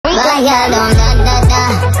Bad girl don't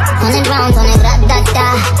da-da-da. 100 rounds on it,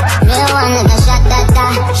 da-da-da. Real one with a shot, da-da.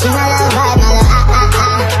 She my little vibe, my little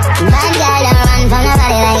ah-ah-ah. Bad girl don't run from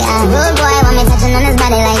nobody like Rude boy want me touching on his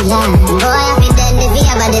body like Boy, I be dead if he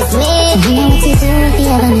ever diss me. You know what to do if he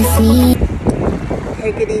ever miss me.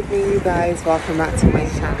 Hey, good evening, you guys. Welcome back to my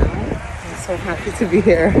channel. I'm so happy to be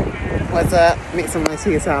here. What's up? Make some noise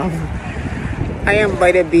for yourself. I am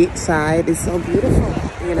by the beach side. It's so beautiful,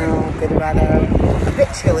 you know, good weather, a bit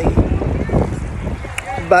chilly,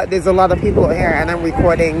 but there's a lot of people here and I'm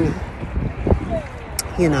recording,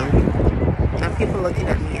 you know, and people looking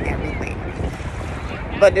at me and everything.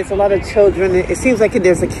 But there's a lot of children. It seems like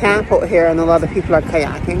there's a camp out here and a lot of people are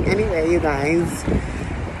kayaking. Anyway, you guys,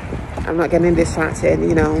 I'm not getting distracted,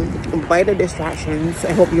 you know, by the distractions.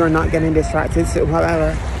 I hope you're not getting distracted. So,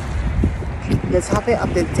 however, the topic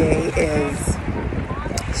of the day is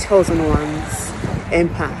chosen ones,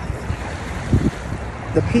 empath.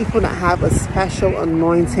 The people that have a special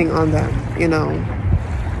anointing on them, you know,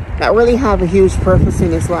 that really have a huge purpose in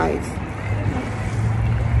this life.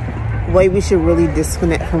 Why we should really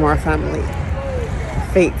disconnect from our family.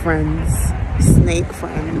 Fake friends, snake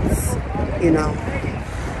friends, you know,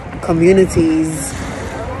 communities,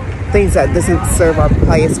 things that doesn't serve our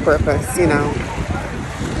highest purpose, you know.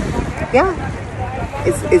 Yeah,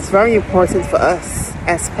 it's very important for us,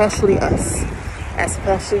 especially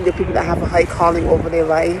the people that have a high calling over their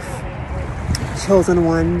life, chosen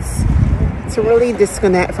ones, to really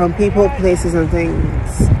disconnect from people, places, and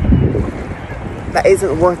things that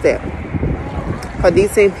isn't worth it. For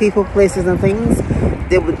these same people, places, and things,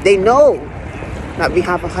 they know that we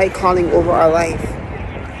have a high calling over our life.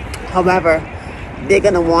 However, they're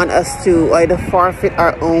gonna want us to either forfeit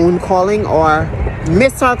our own calling or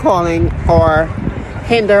miss our calling or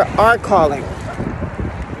hinder our calling.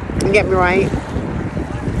 You get me right?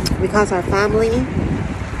 Because our family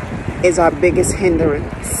is our biggest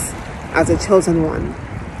hindrance as a chosen one.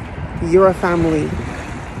 Your family,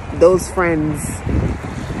 those friends,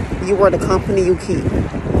 you are the company you keep.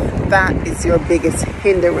 That is your biggest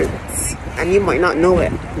hindrance. And you might not know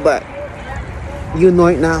it, but you know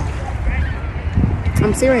it now.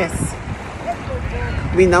 I'm serious.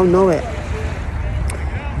 We now know it.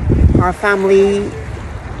 Our family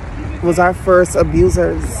was our first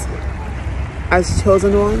abusers. As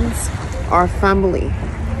chosen ones, our family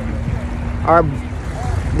are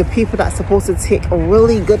the people that's supposed to take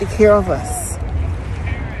really good care of us.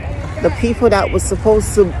 The people that was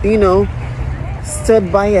supposed to, you know,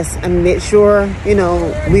 stood by us and made sure, you know,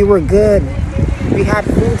 we were good. We had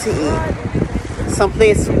food to eat.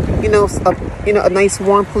 Someplace, you know, a nice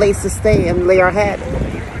warm place to stay and lay our head.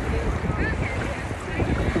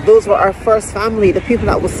 Those were our first family, the people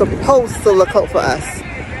that was supposed to look out for us,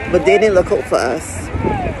 but they didn't look out for us.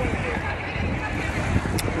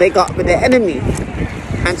 They got with the enemy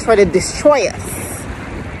and tried to destroy us.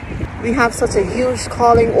 We have such a huge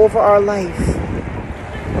calling over our life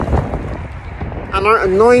and our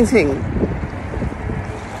anointing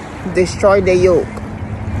destroyed their yoke.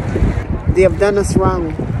 They have done us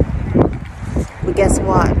wrong, but guess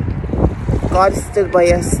what? God stood by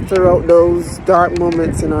us throughout those dark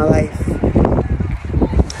moments in our life.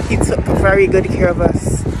 He took very good care of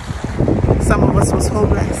us. Some of us was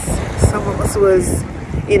homeless. Some of us was,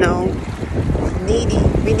 you know, needy.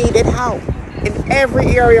 We needed help in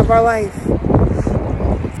every area of our life.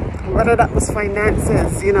 Whether that was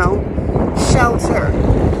finances, you know, shelter,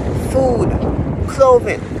 food,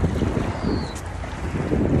 clothing.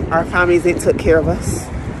 Our families, they took care of us.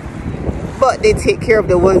 But they take care of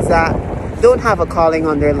the ones that don't have a calling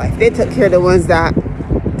on their life. They took care of the ones that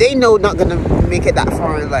they know not gonna make it that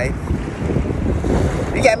far in life.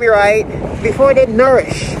 You get me right? Before they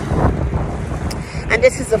nourish. And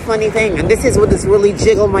this is the funny thing, and this is what is really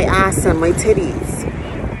jiggle my ass and my titties.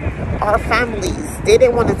 Our families, they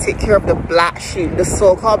didn't want to take care of the black sheep, the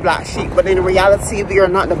so-called black sheep, but in reality, we are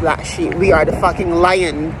not the black sheep. We are the fucking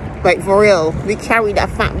lion. Like, for real. We carry the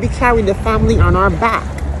family on our back.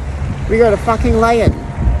 We are the fucking lion.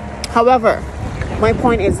 However, my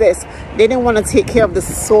point is this: they didn't want to take care of the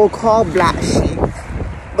so-called black sheep,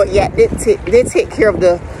 but yet they take care of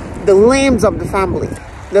the lambs of the family,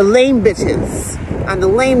 the lame bitches and the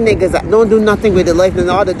lame niggas that don't do nothing with their life, and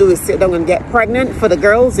all they do is sit down and get pregnant. For the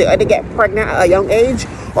girls, they either get pregnant at a young age,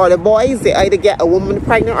 or the boys, they either get a woman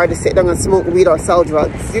pregnant or they sit down and smoke weed or sell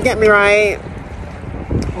drugs. You get me right?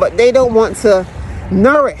 But they don't want to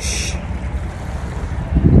nourish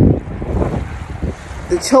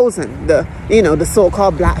the chosen, the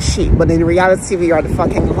so-called black sheep, but in reality we are the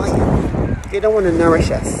fucking lion. They don't want to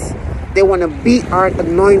nourish us. They want to beat our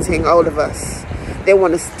anointing out of us. They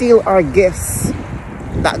want to steal our gifts.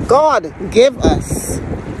 that God gave us,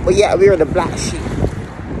 but yet we are the black sheep.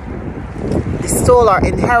 They stole our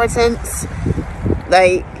inheritance,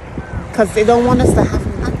 like, because they don't want us to have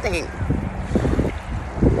nothing.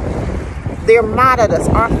 They're mad at us.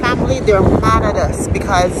 Our family, they're mad at us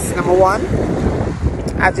because, number one,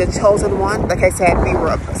 as the chosen one, like I said,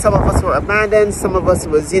 some of us were abandoned, some of us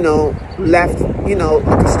was, you know, left, you know,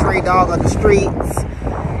 like a stray dog on the streets.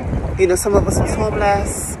 You know, some of us was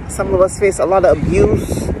homeless. Some of us faced a lot of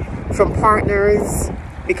abuse from partners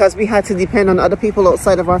because we had to depend on other people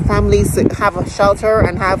outside of our families to have a shelter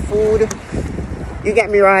and have food. You get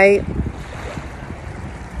me right?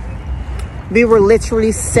 We were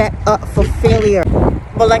literally set up for failure.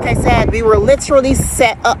 But like I said, we were literally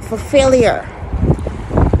set up for failure.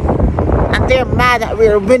 And they're mad that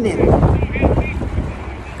we're winning.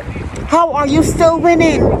 How are you still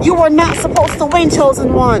winning? You were not supposed to win,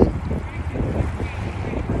 chosen one.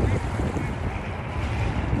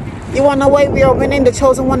 You wanna know why we are winning? The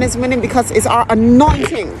chosen one is winning because it's our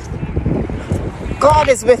anointing. God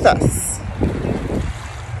is with us.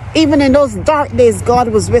 Even in those dark days, God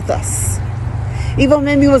was with us. Even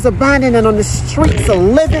when we was abandoned and on the streets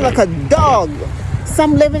and living like a dog.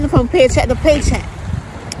 Some living from paycheck to paycheck.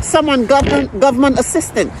 Some on government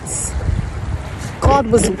assistance. God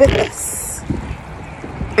was with us.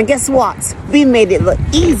 And guess what? We made it look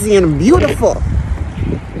easy and beautiful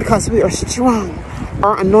because we are strong.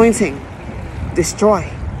 Our anointing destroy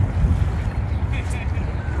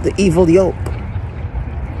the evil yoke.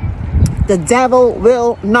 The devil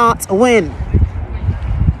will not win.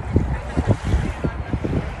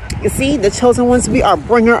 You see, the chosen ones, we are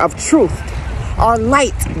bringer of truth. Our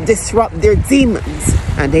light disrupt their demons,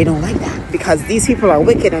 and they don't like that because these people are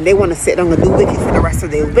wicked and they want to sit down and do wicked for the rest of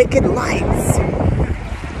their wicked lives.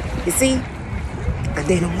 You see? And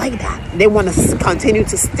they don't like that. They want to continue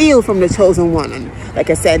to steal from the chosen one. And like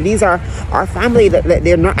I said, these are our family that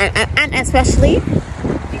they're not, and especially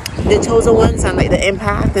the chosen ones and like the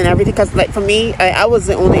empath and everything. Because like for me, I was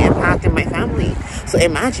the only empath in my family. So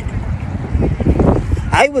imagine,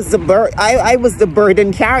 I was the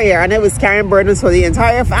burden carrier, and I was carrying burdens for the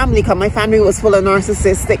entire family because my family was full of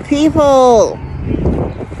narcissistic people.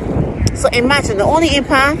 So imagine the only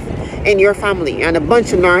empath in your family and a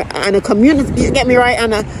bunch of and a community, you get me right,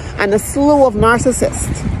 and a slew of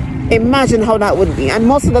narcissists. Imagine how that would be. And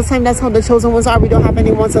most of the time that's how the chosen ones are. We don't have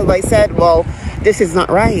anyone so like said, well, this is not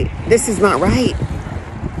right, this is not right.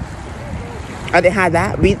 Or they had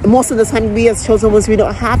that. Most of the time we as chosen ones, we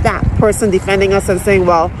don't have that person defending us and saying,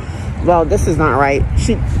 well, this is not right,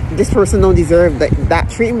 this person don't deserve that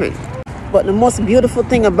treatment. But the most beautiful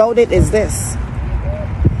thing about it is this: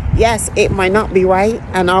 yes, it might not be right,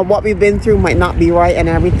 and what we've been through might not be right and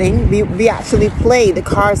everything. We actually played the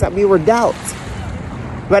cards that we were dealt,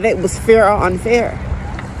 whether it was fair or unfair.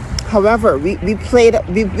 However, we played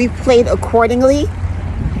accordingly,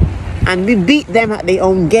 and we beat them at their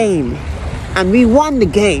own game, and we won the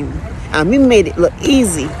game, and we made it look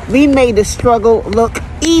easy. We made the struggle look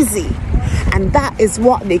easy, and that is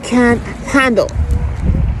what they can't handle.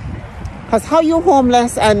 Because how you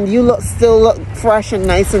homeless and you still look fresh and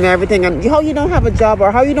nice and everything, and how you don't have a job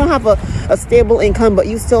or how you don't have a stable income, but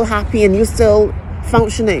you still happy and you still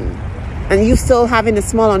functioning and you still having a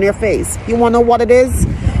smile on your face. You want to know what it is?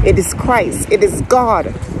 It is Christ. It is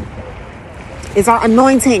God. It's our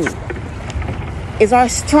anointing. It's our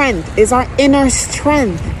strength. It's our inner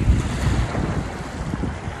strength.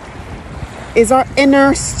 It's our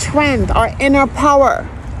inner strength, our inner power.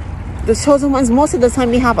 The chosen ones, most of the time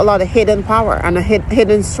we have a lot of hidden power and a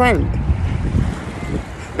hidden strength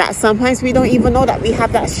that sometimes we don't even know that we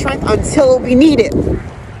have that strength until we need it.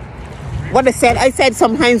 What I said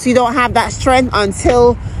sometimes we don't have that strength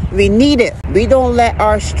until we need it. We don't let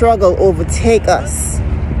our struggle overtake us.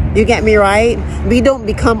 You get me right? We don't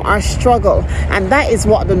become our struggle, and that is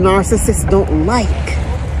what the narcissists don't like.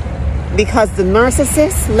 Because the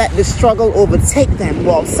narcissists let the struggle overtake them.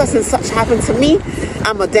 Well, such and such happened to me,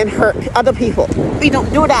 I'ma then hurt other people. We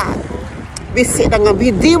don't do that. We sit down and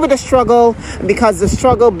we deal with the struggle because the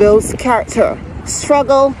struggle builds character.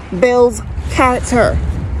 Struggle builds character.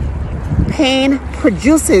 Pain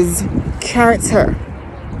produces character.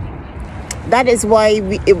 That is why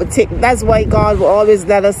that's why God will always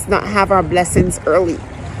let us not have our blessings early.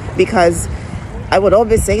 Because I would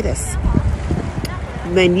always say this: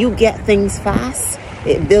 when you get things fast,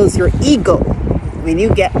 it builds your ego. When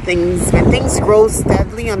things grow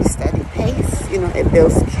steadily on a steady pace, you know, it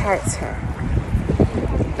builds character.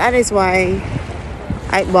 That is why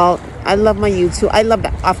I love my YouTube. I love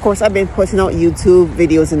that. Of course, I've been putting out YouTube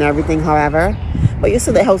videos and everything. However, But you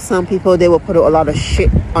see that how some people, they will put out a lot of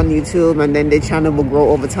shit on YouTube, and then their channel will grow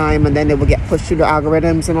over time, and then they will get pushed through the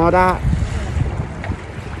algorithms and all that.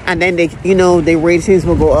 And then they, you know, their ratings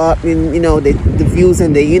will go up, and, you know, the views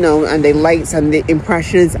and the, you know, and the likes and the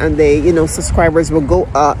impressions and the, you know, subscribers will go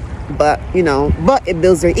up. But, you know, but it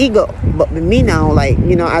builds their ego. But with me now, like,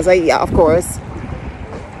 you know, as I, yeah, of course,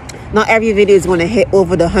 not every video is going to hit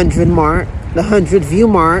over the 100 mark, the 100 view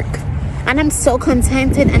mark. And I'm so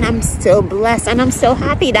contented, and I'm still blessed, and I'm so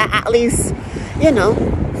happy that at least, you know,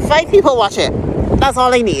 5 people watch it. That's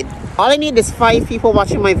all I need. All I need is 5 people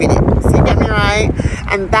watching my video. So you get me right?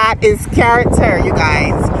 And that is character, you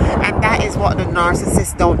guys. And that is what the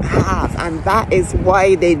narcissists don't have. And that is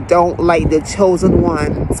why they don't like the chosen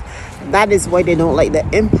ones. That is why they don't like the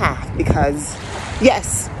empath. Because,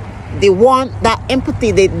 yes, they want that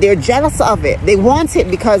empathy. They're jealous of it. They want it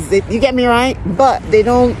because, you get me right? But they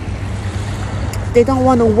don't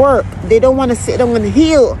want to work. They don't want to sit down and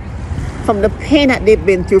heal from the pain that they've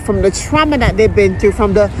been through, from the trauma that they've been through,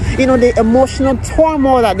 from the, you know, the emotional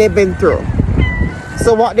turmoil that they've been through.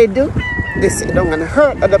 So what they do, they sit down and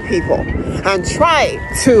hurt other people and try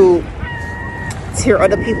to tear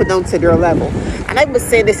other people down to their level. And I would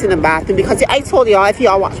say this in the bathroom, because I told y'all, if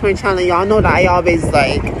y'all watch my channel, y'all know that I always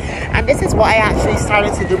like, and this is why I actually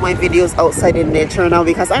started to do my videos outside in nature now,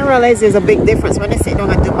 because I realize there's a big difference when I sit down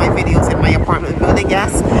and do my videos in my apartment building.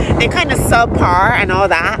 Yes, they kind of subpar and all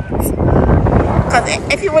that.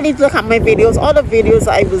 Because if you really look at my videos, all the videos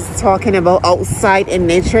I was talking about outside in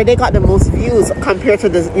nature, they got the most views compared to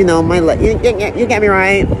the, you know, my, you get me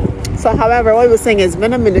right? So, however, what I was saying is,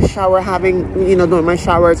 when I'm in the shower having, you know, doing my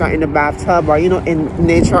showers, or in the bathtub, or, you know, in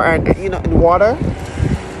nature, or, you know, in water,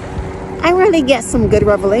 I really get some good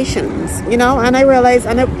revelations, you know. And I realized,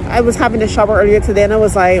 and I was having a shower earlier today, and I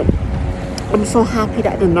was like, I'm so happy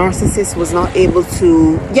that the narcissist was not able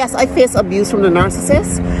to, yes, I face abuse from the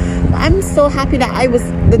narcissist, but I'm so happy that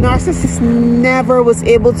the narcissist never was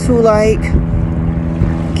able to, like,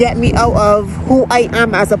 get me out of who I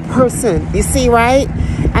am as a person. You see, right?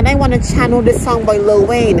 And I want to channel this song by Lil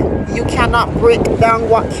Wayne. You cannot break down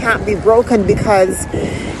what can't be broken, because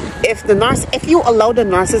if you allow the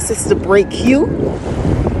narcissist to break you,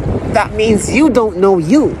 that means you don't know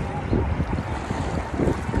you.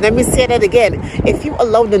 Let me say that again. If you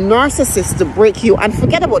allow the narcissist to break you, and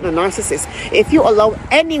forget about the narcissist, if you allow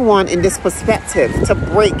anyone in this perspective to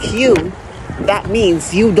break you, that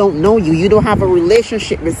means you don't know you. You don't have a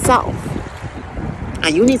relationship with self.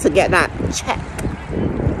 And you need to get that checked.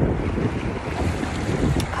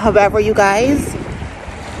 However, you guys,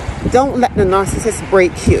 don't let the narcissist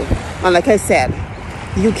break you. And like I said,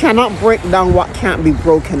 you cannot break down what can't be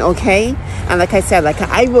broken, okay? And like I said, like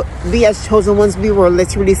we as chosen ones, we were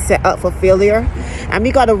literally set up for failure. And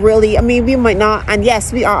we gotta really, I mean, we might not, and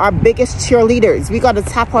yes, we are our biggest cheerleaders. We gotta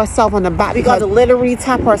tap ourselves on the back. We gotta literally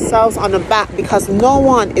tap ourselves on the back, because no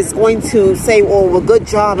one is going to say, oh, well, good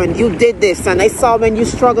job, and you did this, and I saw when you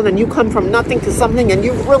struggled and you come from nothing to something, and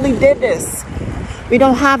you really did this. We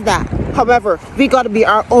don't have that. However, we got to be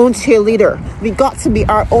our own cheerleader. We got to be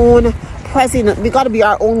our own president. We got to be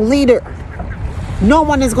our own leader. No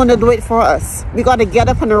one is going to do it for us. We got to get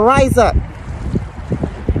up and rise up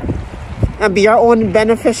and be our own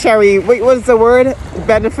beneficiary. Wait, what is the word?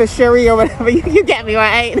 Beneficiary or whatever. You get me,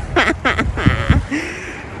 right?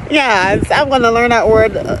 Yeah, I'm going to learn that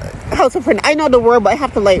word. How to pronounce. I know the word, but I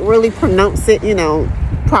have to, like, really pronounce it, you know,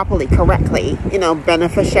 properly, correctly. You know,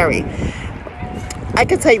 beneficiary. I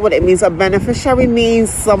can tell you what it means. A beneficiary means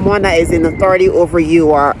someone that is in authority over you,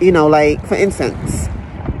 or, you know, like, for instance,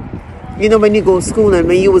 you know, when you go to school, and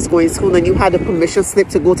when you was going to school and you had a permission slip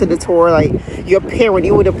to go to the tour, like, your parent,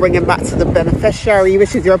 you would have bring it back to the beneficiary,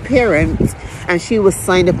 which is your parent, and she would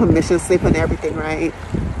sign the permission slip and everything, right?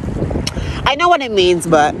 I know what it means,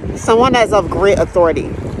 but someone that's of great authority,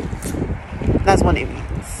 that's what it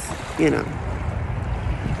means, you know.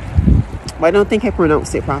 But I don't think I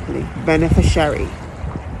pronounced it properly. Beneficiary.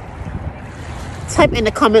 Type in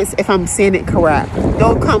the comments if I'm saying it correct.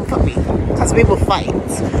 Don't come for me, because we will fight.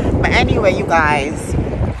 But anyway, you guys.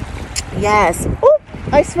 Yes. Ooh,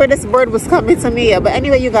 I swear this bird was coming to me. But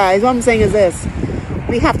anyway, you guys, what I'm saying is this.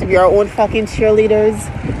 We have to be our own fucking cheerleaders.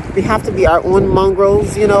 We have to be our own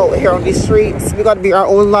mongrels, you know, here on these streets. We got to be our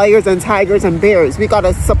own lions and tigers and bears. We got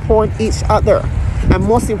to support each other. And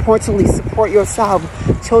most importantly, support yourself.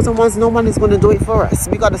 Chosen ones, no one is going to do it for us.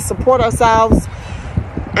 We got to support ourselves.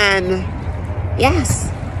 And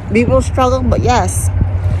yes, we will struggle, but yes,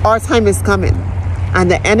 our time is coming. And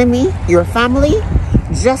the enemy, your family,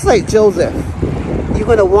 just like Joseph, you're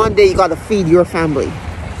going to one day, you got to feed your family.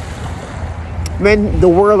 When the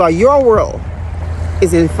world, or your world,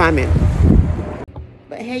 is in famine.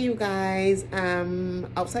 But hey, you guys,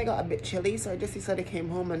 outside got a bit chilly, so I just decided to came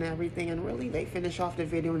home and everything and really like finish off the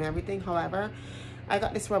video and everything. However, I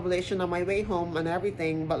got this revelation on my way home and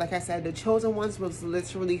everything. But like I said, the chosen ones was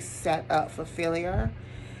literally set up for failure.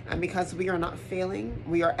 And because we are not failing,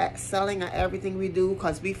 we are excelling at everything we do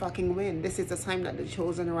because we fucking win. This is the time that the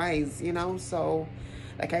chosen rise, you know? So,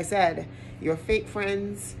 like I said, your fake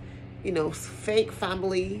friends, you know, fake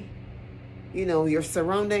family, you know, your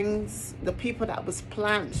surroundings, the people that was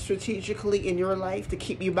planned strategically in your life to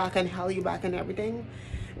keep you back and held you back and everything,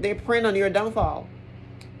 they're preying on your downfall.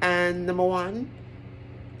 And number one,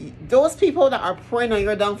 those people that are preying on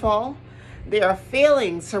your downfall, they are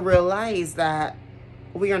failing to realize that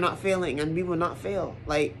we are not failing and we will not fail.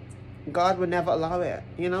 Like, God would never allow it,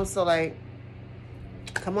 you know? So like,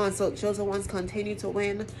 come on. So chosen ones, continue to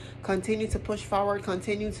win, continue to push forward,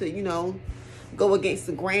 continue to, you know, go against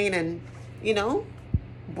the grain and, you know,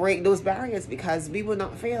 break those barriers because we will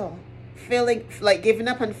not fail. Failing, like giving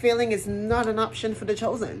up and failing is not an option for the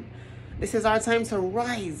chosen. This is our time to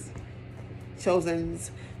rise, chosens.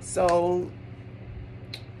 So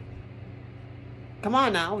come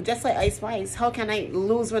on now, just like Ice Spice, how can I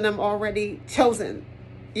lose when I'm already chosen?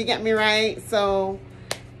 You get me right? So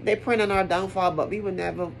they print on our downfall, but we're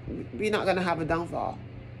not gonna have a downfall.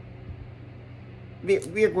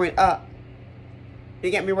 We're going up. You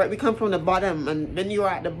get me right? We come from the bottom, and when you are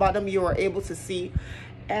at the bottom, you are able to see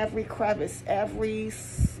every crevice, every,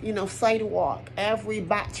 you know, sidewalk, every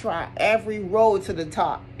backtrack, every road to the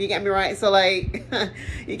top. You get me right? So like,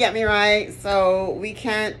 you get me right? So we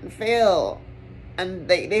can't fail. And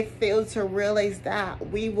they fail to realize that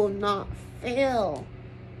we will not fail.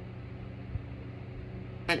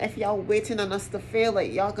 And if y'all waiting on us to fail,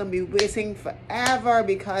 like, y'all gonna be waiting forever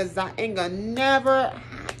because that ain't gonna never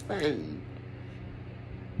happen.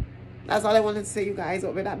 That's all I wanted to say, you guys.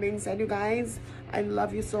 But with that being said, you guys, I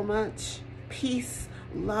love you so much. Peace,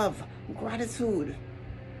 love, gratitude.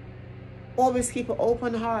 Always keep an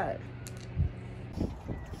open heart.